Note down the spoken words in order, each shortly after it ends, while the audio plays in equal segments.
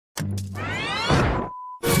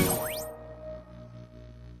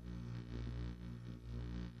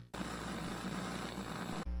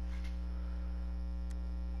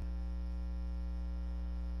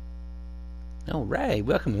Alright,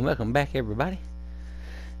 welcome and welcome back, everybody.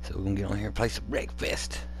 So we're going to get on here and play some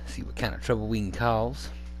Wreckfest. See what kind of trouble we can cause.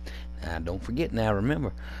 Now, don't forget now,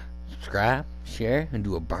 remember, subscribe, share, and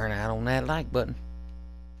do a burnout on that like button.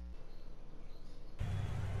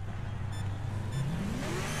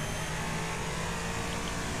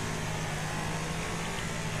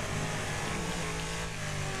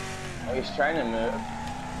 Oh, he's trying to move.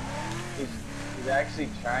 He's actually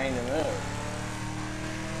trying to move.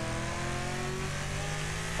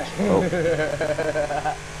 Oh.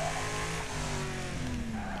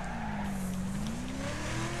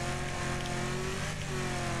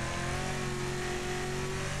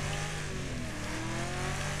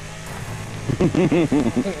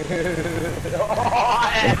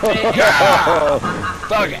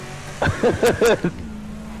 Fuck it.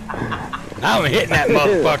 I'm hitting that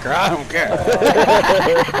motherfucker. I don't care.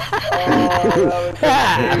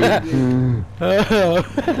 Oh,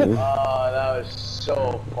 that was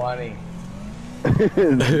so funny.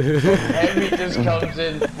 Heavy just comes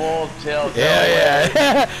in full tilt.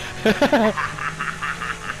 Yeah.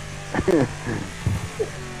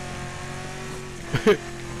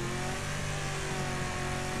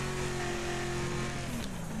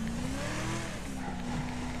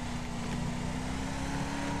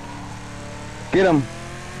 Get him.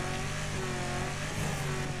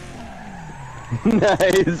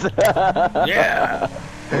 Nice. Yeah.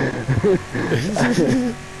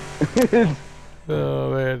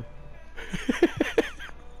 Oh, man.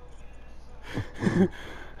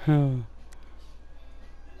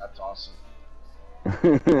 That's awesome.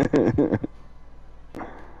 What's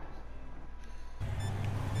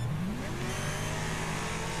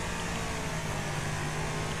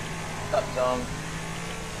up, Tom?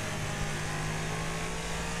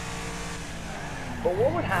 But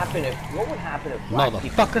what would happen if black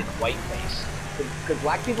people did whiteface? Could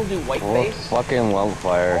black people do whiteface? Fucking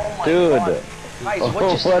Lumpfire. Oh my Dude. God. Guys, what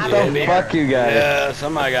just What happened the there? fuck, you guys? Yeah,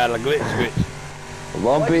 somebody got a glitch switch.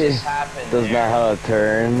 Lumpy What just happened does there? not how to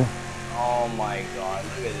turn. Oh my God,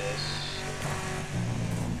 look at this.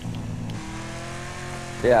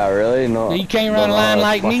 Yeah, really? No. You can't don't run a know how line to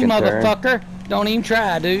like me, fucking turn. motherfucker. Don't even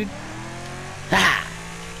try, dude. Ha!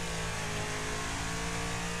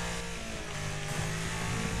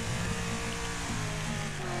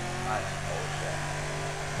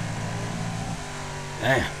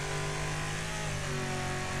 Damn.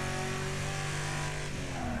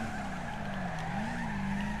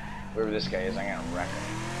 Whoever this guy is, I'm gonna wreck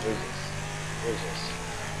him. Who's this?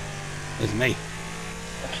 It's me.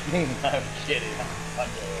 I'm kidding. I'm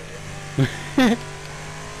fucking with you.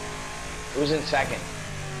 Who's in second?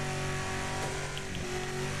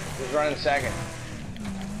 Who's running second?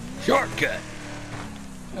 Shortcut.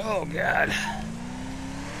 Oh, God.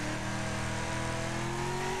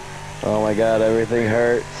 Oh my god, everything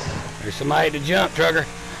hurts. There's somebody to jump, trucker.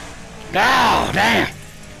 Oh, damn.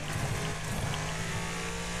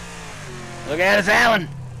 Look at us, Alan.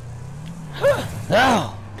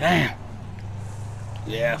 Oh, damn.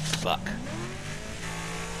 Yeah, fuck.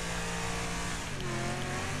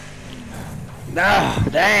 Oh,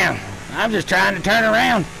 damn. I'm just trying to turn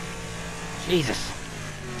around. Jesus.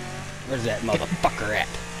 Where's that motherfucker at?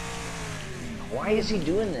 Why is he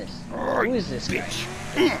doing this? Oh, Who is this bitch.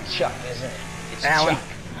 guy? It's Chuck, isn't it? It's Alan. Chuck.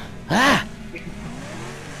 Ah!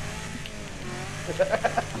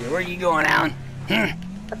 Yeah, where you going, Alan?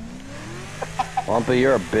 Lumpy,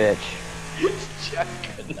 you're a bitch. It's Chuck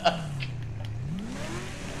Canuck.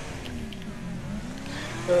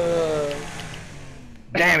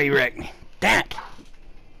 Damn, he wrecked me. Damn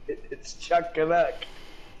it. It's Chuck Canuck.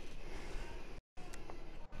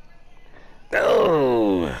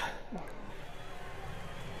 Oh.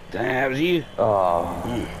 That was you.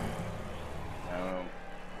 Oh.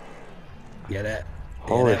 Yeah, that.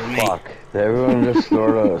 Holy that was me. fuck. Did everyone just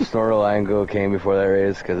snort a Lango came before that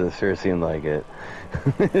race? Because it sure seemed like it.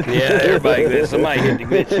 Yeah, everybody did. Somebody hit the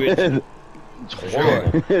glitch switch. For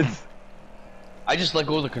sure. It's, I just let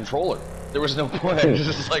go of the controller. There was no point. I was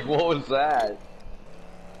just like, what was that?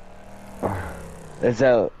 it's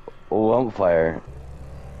that Lumpfire.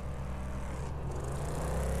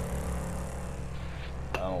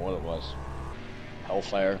 I don't know what it was.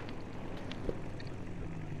 Hellfire.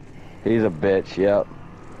 He's a bitch, yep.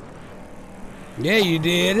 Yeah, you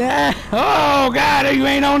did. Oh, God, you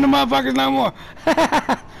ain't on the motherfuckers no more.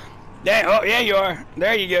 Damn, oh, yeah, you are.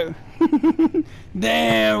 There you go.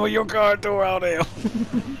 Damn, well, your car tore all down.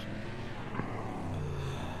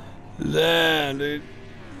 Damn, dude.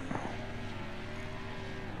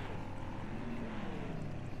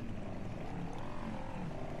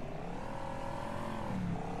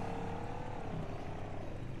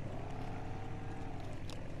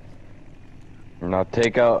 Now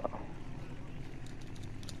take out.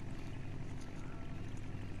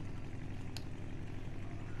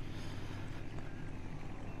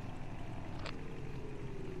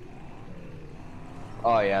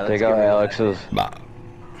 Oh yeah, Take out Alex's.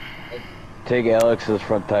 Take Alex's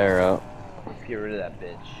front tire out. Let's get rid of that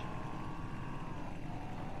bitch.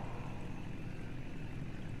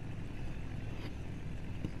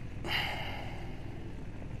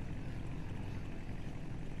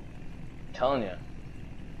 I'm telling you,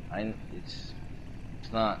 it's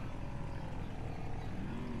not.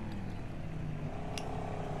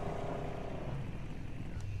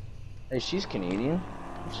 Hey, she's Canadian.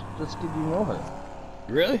 Let's get you know her.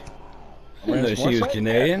 Really? I didn't know she was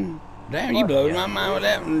Canadian. Damn, you blowed my mind with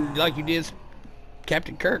that one like you did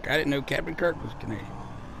Captain Kirk. I didn't know Captain Kirk was Canadian.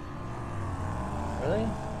 Really?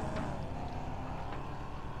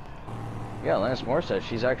 Yeah, Lance Morissette.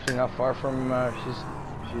 She's actually not far from. She's.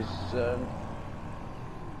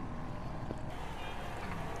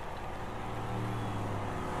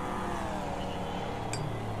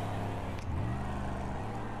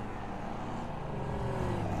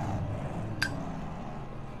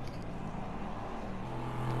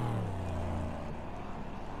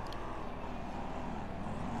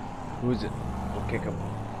 Who is it? We'll kick him.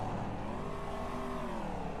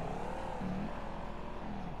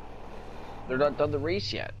 They're not done the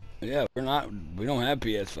race yet. Yeah, we're not. We don't have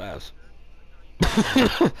PS5s.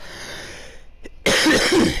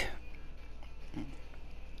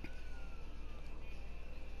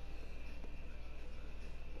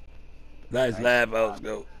 Nice lap, old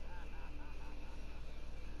school.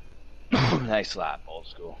 Nice lap, old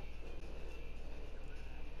school.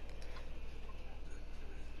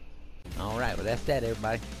 Alright, well that's that,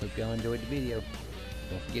 everybody. Hope y'all enjoyed the video.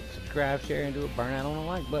 Don't forget to subscribe, share, and do a burnout on the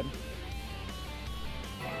like button.